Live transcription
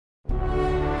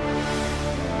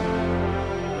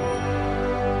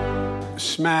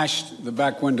smashed the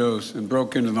back windows and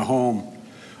broke into the home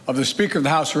of the Speaker of the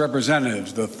House of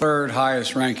Representatives, the third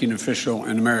highest ranking official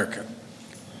in America.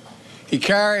 He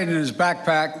carried in his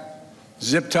backpack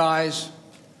zip ties,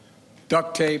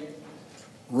 duct tape,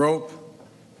 rope,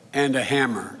 and a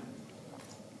hammer.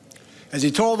 As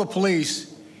he told the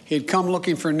police, he had come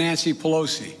looking for Nancy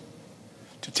Pelosi,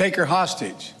 to take her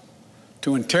hostage,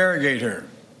 to interrogate her,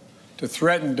 to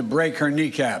threaten to break her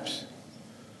kneecaps.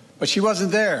 But she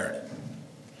wasn't there.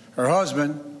 Her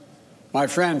husband, my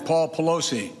friend Paul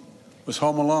Pelosi, was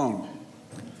home alone.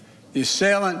 The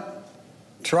assailant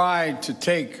tried to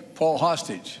take Paul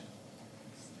hostage.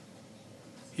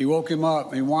 He woke him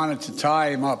up. He wanted to tie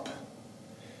him up.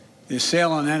 The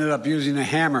assailant ended up using a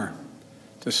hammer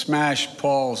to smash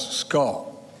Paul's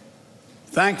skull.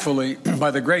 Thankfully,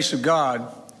 by the grace of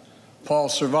God, Paul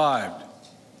survived.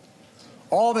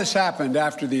 All this happened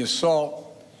after the assault,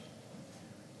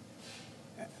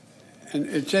 and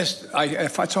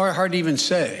it's hard to even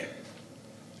say.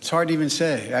 It's hard to even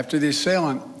say. After the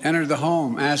assailant entered the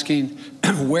home asking,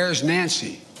 "Where's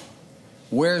Nancy?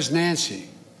 Where's Nancy?"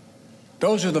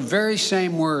 Those are the very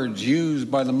same words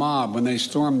used by the mob when they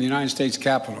stormed the United States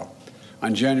Capitol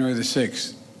on January the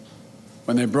 6th,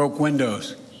 when they broke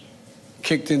windows,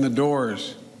 kicked in the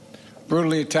doors,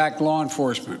 brutally attacked law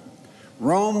enforcement,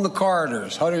 roamed the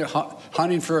corridors,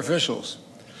 hunting for officials,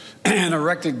 and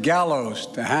erected gallows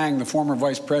to hang the former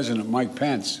Vice President, Mike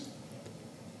Pence.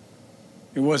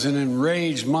 It was an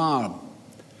enraged mob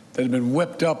that had been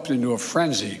whipped up into a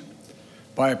frenzy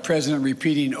by a president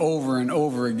repeating over and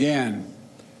over again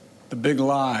the big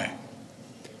lie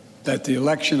that the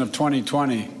election of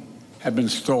 2020 had been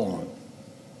stolen.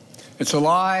 It's a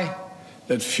lie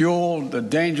that fueled the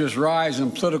dangerous rise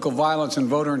in political violence and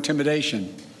voter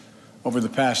intimidation over the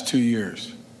past 2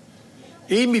 years.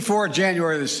 Even before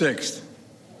January the 6th,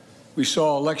 we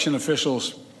saw election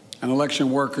officials and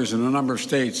election workers in a number of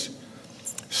states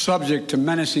subject to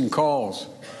menacing calls,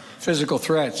 physical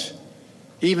threats,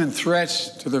 even threats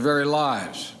to their very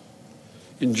lives.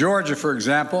 In Georgia, for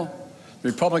example, the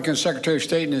Republican Secretary of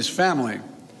State and his family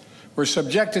were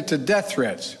subjected to death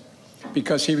threats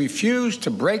because he refused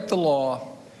to break the law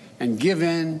and give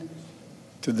in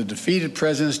to the defeated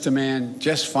president's demand,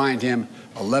 just find him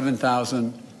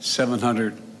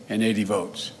 11,780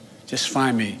 votes. Just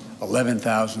find me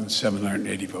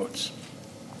 11,780 votes.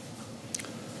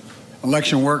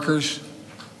 Election workers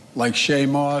like Shay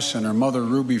Moss and her mother,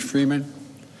 Ruby Freeman,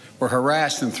 were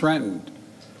harassed and threatened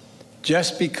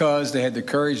just because they had the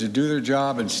courage to do their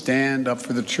job and stand up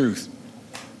for the truth,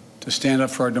 to stand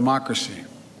up for our democracy.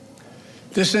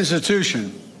 This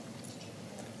institution,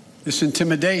 this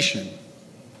intimidation,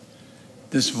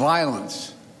 this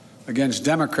violence against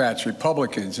Democrats,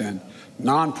 Republicans, and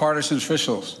nonpartisan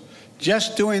officials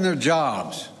just doing their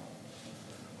jobs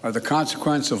are the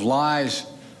consequence of lies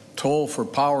told for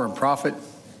power and profit,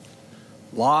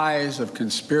 lies of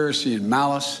conspiracy and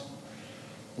malice,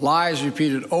 lies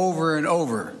repeated over and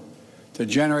over to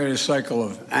generate a cycle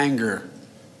of anger,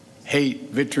 hate,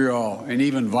 vitriol, and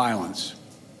even violence.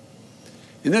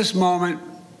 In this moment,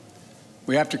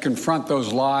 we have to confront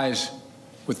those lies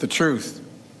with the truth.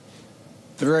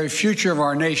 The very future of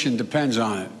our nation depends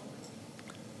on it.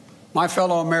 My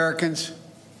fellow Americans,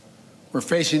 we're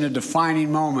facing a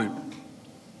defining moment,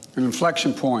 an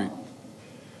inflection point.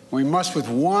 We must, with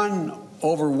one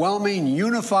overwhelming,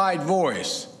 unified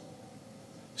voice,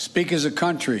 speak as a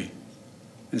country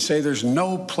and say there's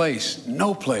no place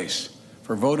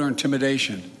for voter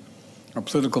intimidation or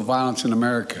political violence in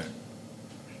America,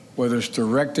 whether it's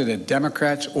directed at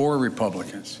Democrats or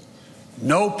Republicans.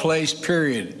 No place,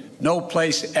 period. No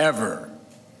place ever.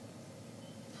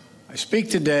 I speak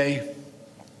today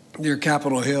near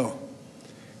Capitol Hill,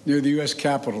 near the U.S.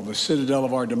 Capitol, the citadel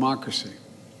of our democracy.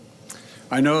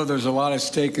 I know there's a lot at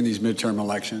stake in these midterm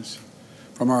elections,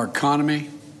 from our economy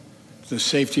to the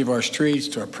safety of our streets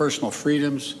to our personal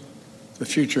freedoms, the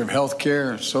future of health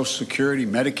care, Social Security,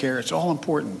 Medicare. It's all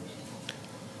important.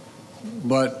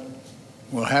 But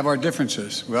we'll have our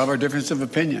differences. We'll have our difference of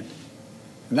opinion.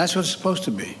 And that's what it's supposed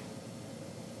to be.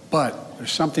 But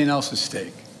there's something else at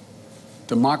stake.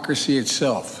 Democracy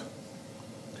itself.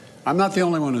 I'm not the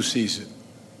only one who sees it.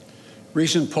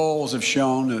 Recent polls have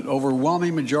shown that an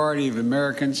overwhelming majority of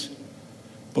Americans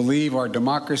believe our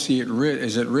democracy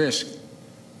is at risk,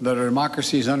 that our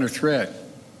democracy is under threat.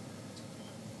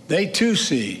 They too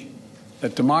see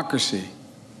that democracy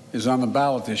is on the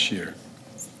ballot this year,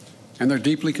 and they're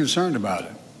deeply concerned about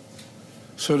it.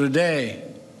 So today,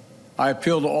 I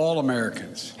appeal to all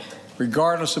Americans,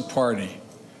 regardless of party,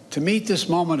 to meet this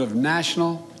moment of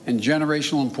national and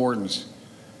generational importance.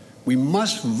 We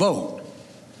must vote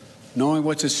knowing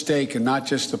what's at stake and not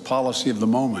just the policy of the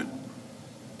moment,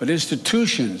 but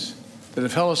institutions that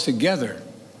have held us together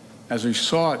as we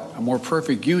sought a more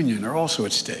perfect union are also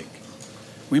at stake.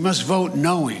 We must vote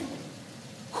knowing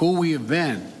who we have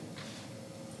been,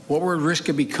 what we're at risk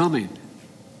of becoming.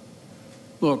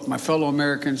 Look, my fellow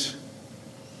Americans,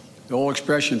 the old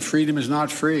expression, freedom is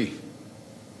not free.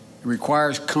 It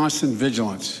requires constant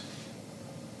vigilance.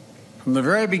 From the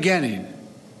very beginning,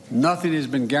 nothing has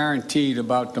been guaranteed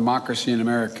about democracy in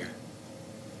America.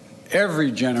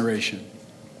 Every generation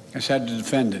has had to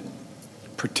defend it,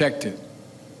 protect it,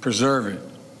 preserve it,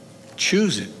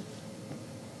 choose it.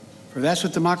 For that's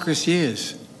what democracy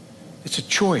is. It's a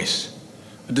choice,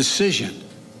 a decision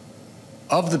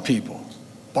of the people,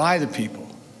 by the people,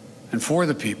 and for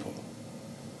the people.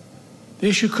 The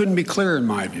issue couldn't be clearer in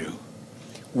my view.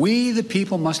 We, the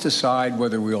people, must decide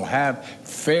whether we'll have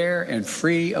fair and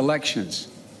free elections,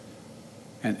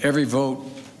 and every vote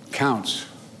counts.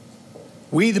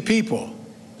 We, the people,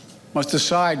 must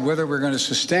decide whether we're going to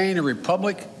sustain a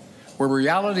republic where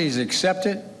reality is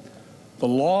accepted, the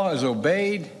law is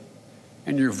obeyed,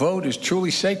 and your vote is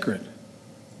truly sacred.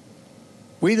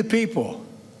 We, the people,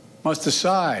 must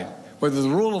decide whether the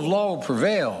rule of law will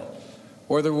prevail,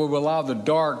 or whether we'll allow the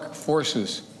dark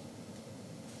forces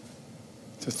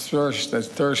that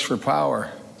thirst for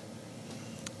power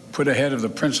put ahead of the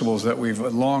principles that we've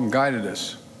long guided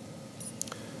us.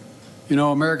 You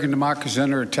know, American democracy is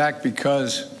under attack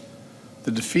because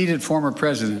the defeated former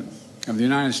president of the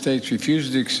United States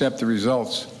refuses to accept the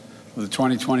results of the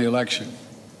 2020 election.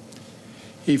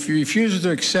 He refuses to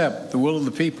accept the will of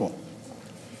the people.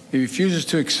 He refuses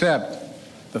to accept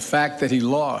the fact that he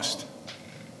lost.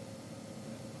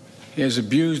 He has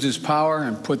abused his power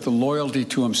and put the loyalty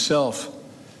to himself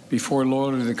before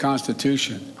loyalty to the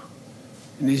Constitution.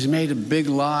 And he's made a big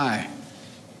lie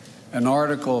an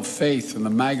article of faith in the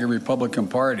MAGA Republican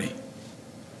Party,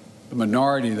 the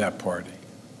minority of that party.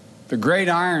 The great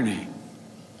irony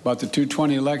about the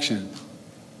 2020 election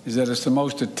is that it's the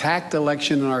most attacked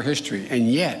election in our history,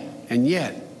 and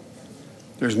yet,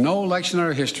 there's no election in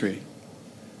our history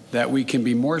that we can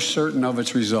be more certain of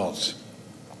its results.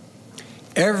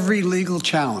 Every legal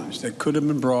challenge that could have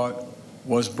been brought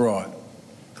was brought.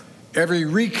 Every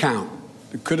recount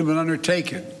that could have been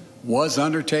undertaken was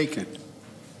undertaken.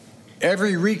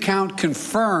 Every recount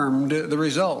confirmed the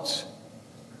results.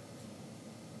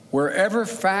 Wherever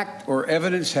fact or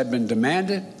evidence had been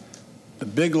demanded, the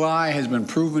big lie has been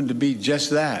proven to be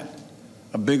just that,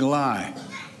 a big lie,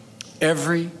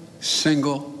 every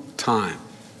single time.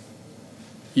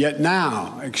 Yet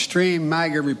now, extreme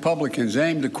MAGA Republicans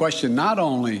aim to question not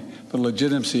only the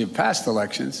legitimacy of past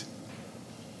elections,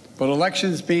 but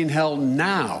elections being held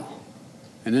now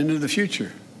and into the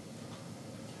future.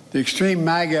 The extreme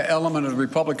MAGA element of the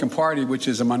Republican Party, which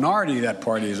is a minority of that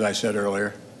party, as I said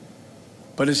earlier,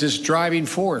 but is its driving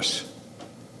force,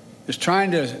 is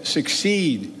trying to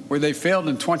succeed where they failed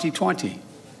in 2020,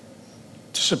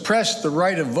 to suppress the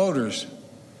right of voters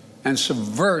and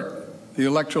subvert the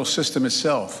electoral system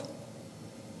itself.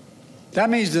 That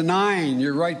means denying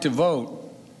your right to vote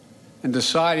and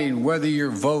deciding whether your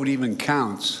vote even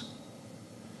counts.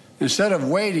 Instead of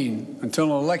waiting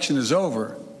until an election is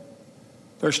over,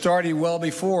 they're starting well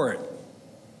before it.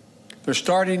 They're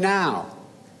starting now.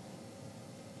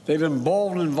 They've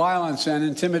emboldened violence and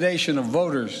intimidation of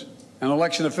voters and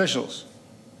election officials.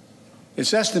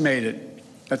 It's estimated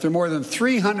that there are more than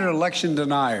 300 election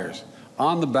deniers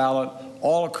on the ballot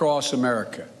all across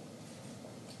America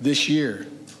this year.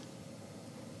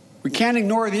 We can't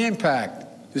ignore the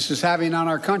impact this is having on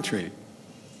our country.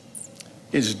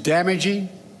 It's damaging,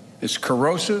 it's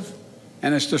corrosive,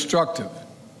 and it's destructive.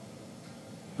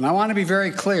 And I want to be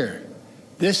very clear.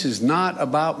 This is not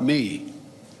about me.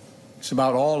 It's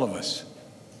about all of us.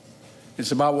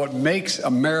 It's about what makes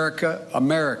America,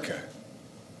 America.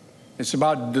 It's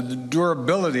about the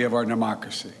durability of our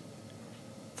democracy.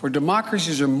 For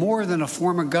democracies are more than a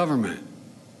form of government.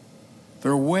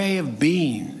 They're a way of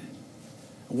being,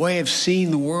 a way of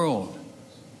seeing the world,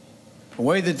 a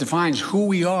way that defines who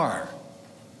we are,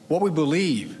 what we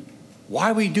believe,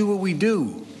 why we do what we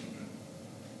do.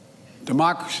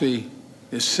 Democracy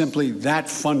is simply that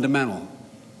fundamental.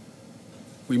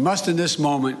 We must, in this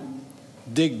moment,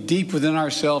 dig deep within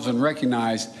ourselves and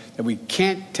recognize that we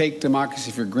can't take democracy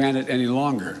for granted any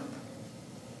longer.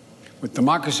 With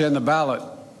democracy on the ballot,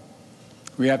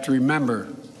 we have to remember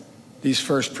these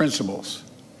first principles.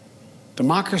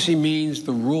 Democracy means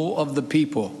the rule of the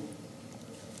people,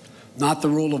 not the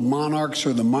rule of monarchs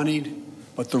or the moneyed,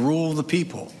 but the rule of the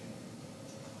people.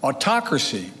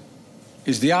 Autocracy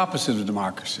is the opposite of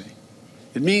democracy.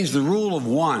 It means the rule of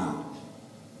one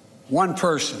one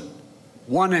person,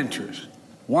 one interest,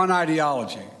 one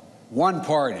ideology, one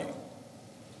party.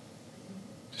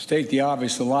 To state the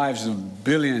obvious, the lives of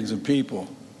billions of people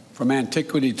from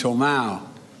antiquity till now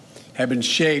have been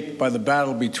shaped by the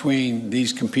battle between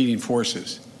these competing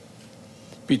forces,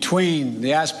 between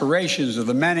the aspirations of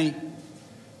the many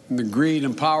and the greed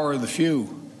and power of the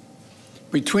few,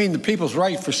 between the people's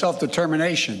right for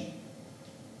self-determination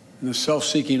and the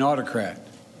self-seeking autocrat,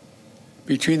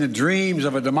 between the dreams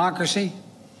of a democracy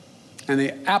and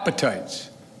the appetites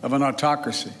of an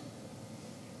autocracy.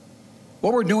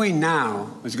 What we're doing now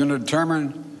is going to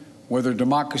determine whether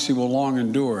democracy will long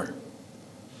endure.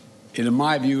 It, in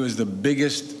my view, is the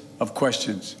biggest of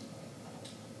questions.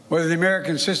 Whether the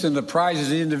American system that prizes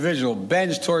the individual,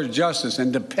 bends towards justice,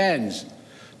 and depends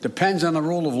on the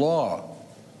rule of law,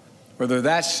 whether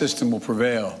that system will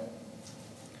prevail.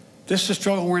 This is the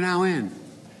struggle we're now in,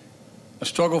 a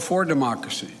struggle for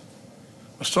democracy,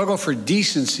 a struggle for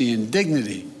decency and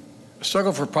dignity, a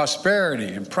struggle for prosperity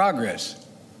and progress,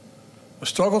 a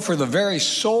struggle for the very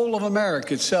soul of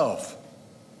America itself.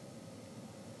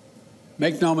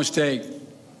 Make no mistake,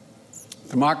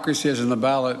 democracy is on the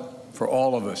ballot for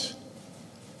all of us.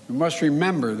 We must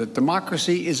remember that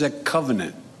democracy is a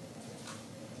covenant.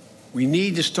 We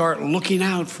need to start looking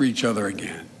out for each other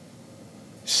again,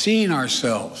 seeing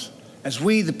ourselves as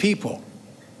we the people,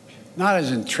 not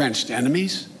as entrenched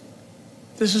enemies.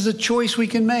 This is a choice we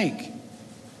can make.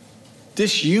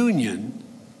 Disunion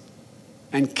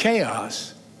and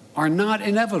chaos are not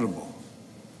inevitable.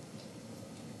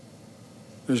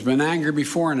 There's been anger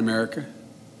before in America.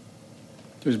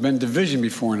 There's been division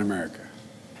before in America.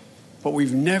 But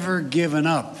we've never given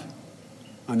up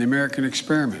on the American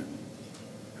experiment.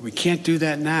 And we can't do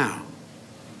that now.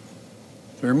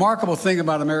 The remarkable thing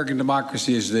about American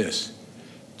democracy is this: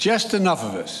 just enough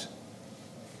of us,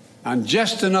 on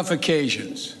just enough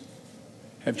occasions,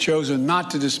 have chosen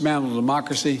not to dismantle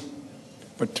democracy,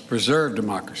 but to preserve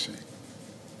democracy.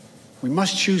 We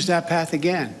must choose that path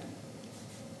again.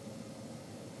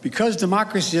 Because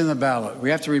democracy is on the ballot, we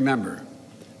have to remember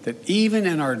that even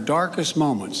in our darkest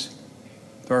moments,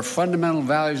 there are fundamental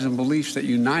values and beliefs that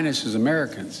unite us as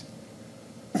Americans.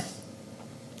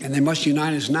 And they must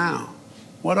unite us now.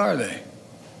 What are they?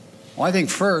 Well, I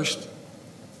think first,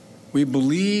 we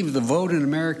believe the vote in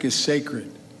America is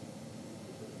sacred,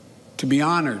 to be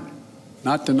honored,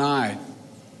 not denied,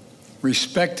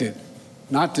 respected,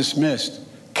 not dismissed,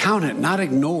 counted, not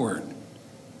ignored.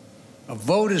 A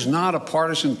vote is not a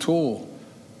partisan tool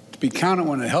to be counted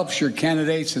when it helps your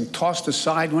candidates and tossed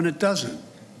aside when it doesn't.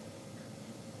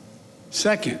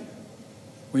 Second,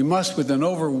 we must, with an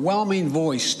overwhelming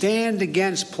voice, stand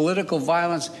against political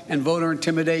violence and voter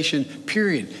intimidation,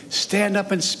 period. Stand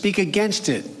up and speak against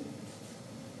it.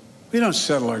 We don't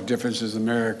settle our differences in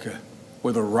America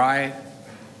with a riot,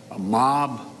 a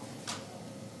mob,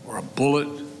 or a bullet,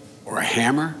 or a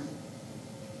hammer.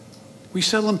 We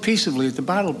settle them peaceably at the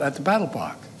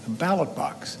ballot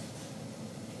box.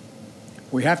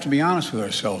 We have to be honest with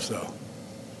ourselves, though.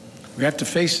 We have to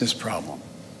face this problem.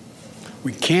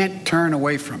 We can't turn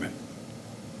away from it.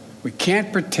 We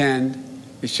can't pretend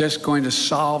it's just going to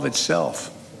solve itself.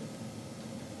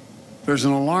 There's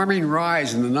an alarming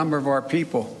rise in the number of our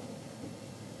people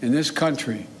in this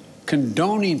country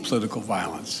condoning political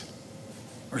violence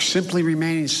or simply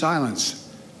remaining silent,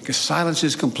 because silence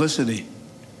is complicity.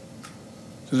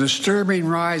 The disturbing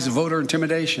rise of voter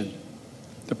intimidation,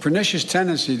 the pernicious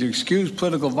tendency to excuse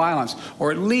political violence,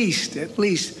 or at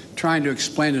least trying to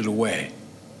explain it away.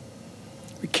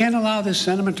 We can't allow this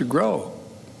sentiment to grow.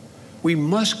 We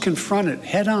must confront it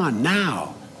head on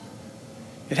now.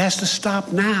 It has to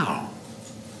stop now.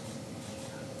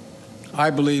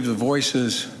 I believe the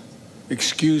voices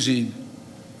excusing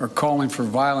or calling for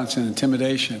violence and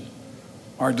intimidation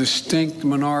are a distinct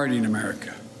minority in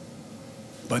America.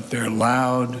 But they're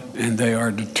loud and they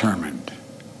are determined.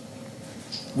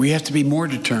 We have to be more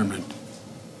determined.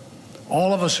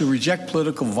 All of us who reject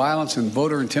political violence and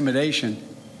voter intimidation,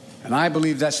 and I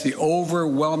believe that's the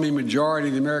overwhelming majority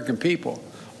of the American people,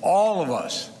 all of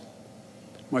us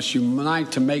must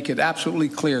unite to make it absolutely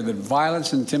clear that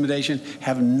violence and intimidation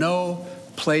have no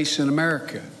place in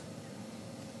America.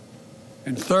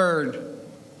 And third,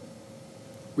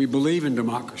 we believe in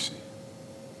democracy.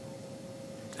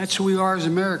 That's who we are as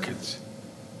Americans.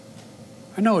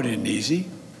 I know it isn't easy.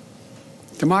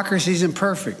 Democracy is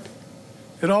imperfect.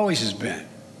 It always has been.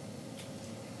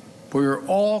 But we're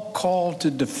all called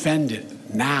to defend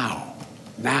it now.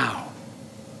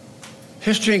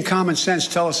 History and common sense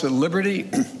tell us that liberty,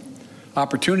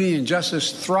 opportunity, and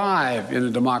justice thrive in a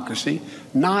democracy,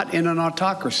 not in an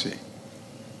autocracy.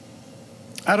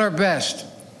 At our best,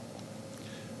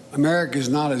 America is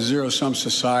not a zero-sum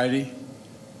society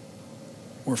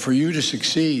where for you to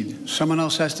succeed, someone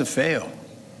else has to fail.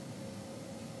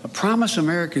 I promise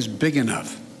America is big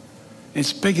enough.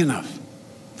 It's big enough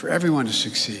for everyone to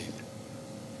succeed.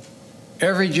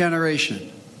 Every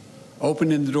generation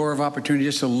opening the door of opportunity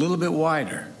just a little bit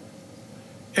wider.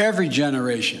 Every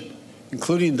generation,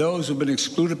 including those who have been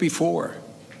excluded before.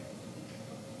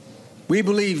 We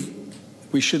believe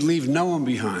we should leave no one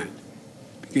behind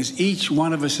because each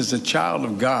one of us is a child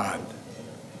of God.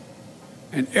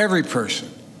 And every person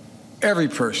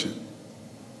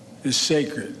is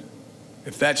sacred.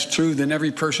 If that's true, then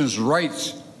every person's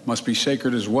rights must be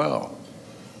sacred as well.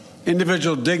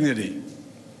 Individual dignity,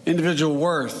 individual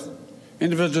worth,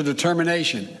 individual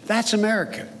determination. That's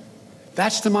America.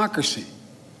 That's democracy.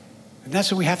 And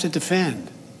that's what we have to defend.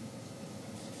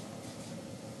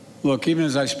 Look, even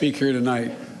as I speak here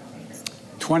tonight,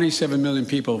 27 million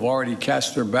people have already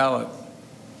cast their ballot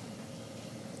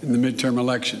in the midterm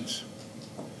elections.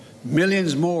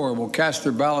 Millions more will cast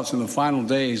their ballots in the final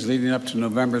days leading up to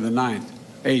November the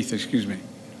 8th, excuse me.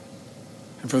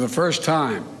 And for the first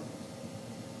time,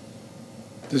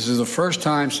 this is the first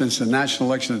time since the national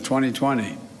election of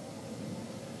 2020,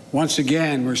 once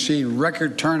again, we're seeing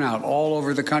record turnout all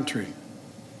over the country.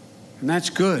 And that's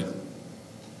good.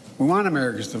 We want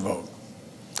Americans to vote.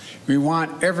 We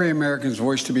want every American's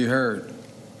voice to be heard.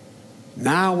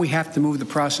 Now we have to move the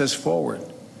process forward.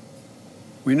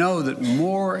 We know that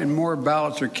more and more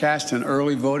ballots are cast in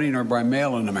early voting or by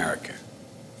mail in America.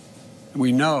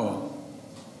 We know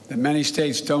that many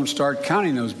states don't start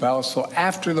counting those ballots until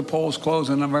after the polls close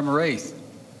on November 8th.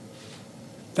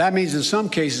 That means in some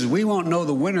cases we won't know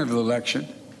the winner of the election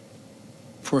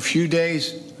for a few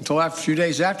days, until a few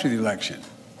days after the election.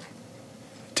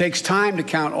 It takes time to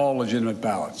count all legitimate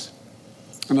ballots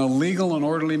in a legal and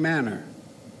orderly manner.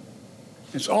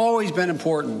 It's always been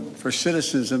important for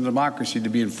citizens in democracy to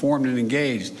be informed and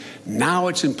engaged. Now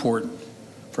it's important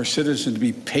for citizens to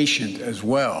be patient as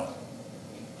well.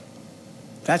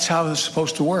 That's how it's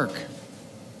supposed to work.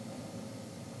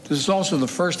 This is also the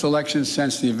first election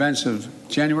since the events of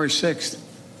January 6th,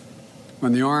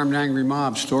 when the armed, angry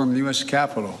mob stormed the U.S.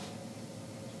 Capitol.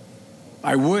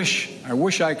 I wish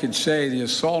I could say the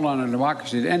assault on our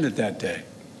democracy had ended that day,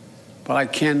 but I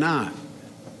cannot.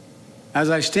 As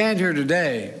I stand here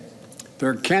today, there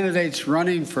are candidates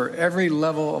running for every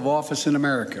level of office in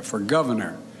America, for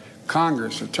governor,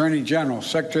 Congress, Attorney General,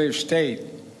 Secretary of State,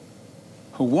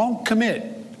 who won't commit.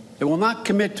 They will not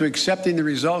commit to accepting the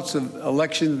results of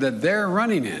elections that they're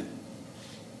running in.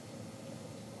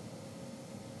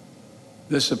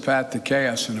 This is a path to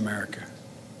chaos in America.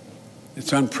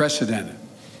 It's unprecedented.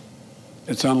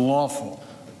 It's unlawful.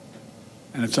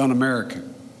 And it's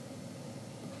un-American.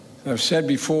 As I've said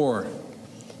before,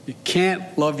 you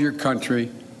can't love your country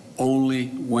only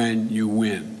when you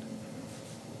win.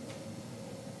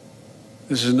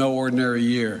 This is no ordinary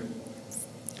year.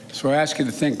 So I ask you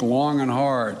to think long and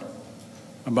hard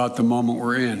about the moment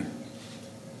we're in.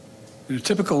 In a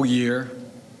typical year,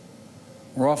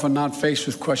 we're often not faced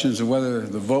with questions of whether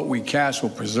the vote we cast will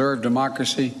preserve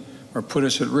democracy or put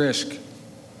us at risk.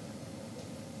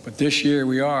 But this year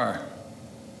we are.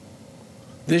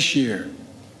 This year,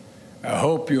 I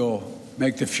hope you'll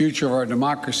make the future of our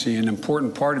democracy an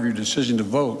important part of your decision to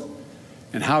vote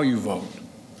and how you vote.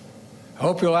 I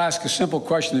hope you'll ask a simple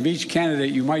question of each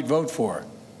candidate you might vote for.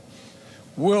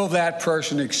 Will that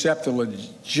person accept the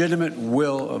legitimate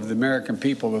will of the American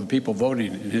people, of the people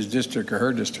voting in his district or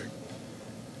her district?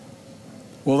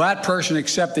 Will that person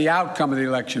accept the outcome of the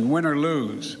election, win or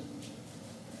lose?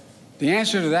 The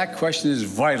answer to that question is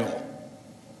vital.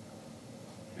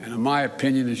 And in my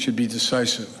opinion, it should be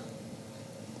decisive.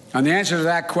 On the answer to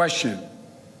that question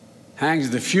hangs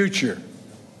the future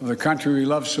of the country we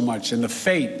love so much and the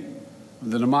fate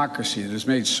of the democracy that has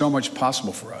made so much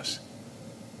possible for us.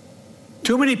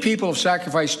 Too many people have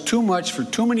sacrificed too much for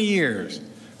too many years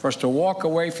for us to walk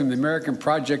away from the American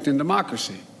project in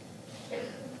democracy.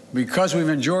 Because we've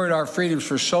enjoyed our freedoms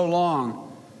for so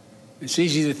long, it's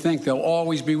easy to think they'll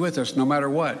always be with us no matter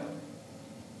what.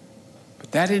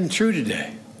 But that isn't true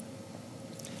today.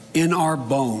 In our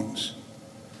bones,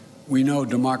 we know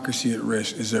democracy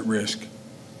is at risk.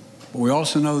 But we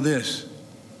also know this.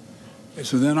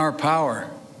 It's within our power,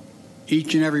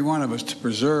 each and every one of us, to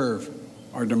preserve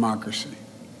our democracy.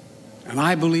 And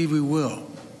I believe we will.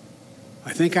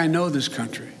 I think I know this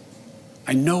country.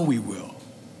 I know we will.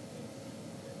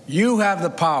 You have the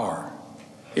power.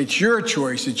 It's your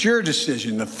choice. It's your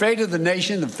decision. The fate of the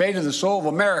nation, the fate of the soul of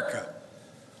America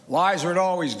lies where it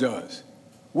always does,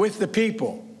 with the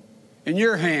people, in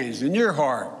your hands, in your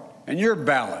heart, and your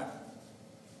ballot.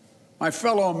 My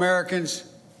fellow Americans,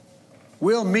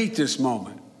 we'll meet this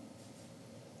moment.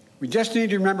 We just need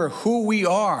to remember who we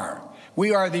are.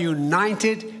 We are the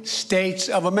United States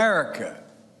of America.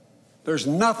 There's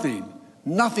nothing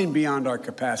beyond our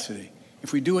capacity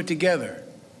if we do it together.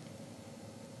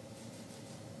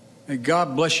 May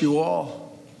God bless you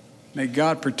all. May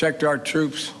God protect our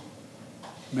troops.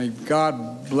 May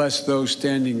God bless those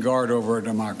standing guard over our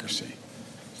democracy.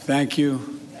 Thank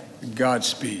you, and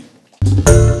Godspeed.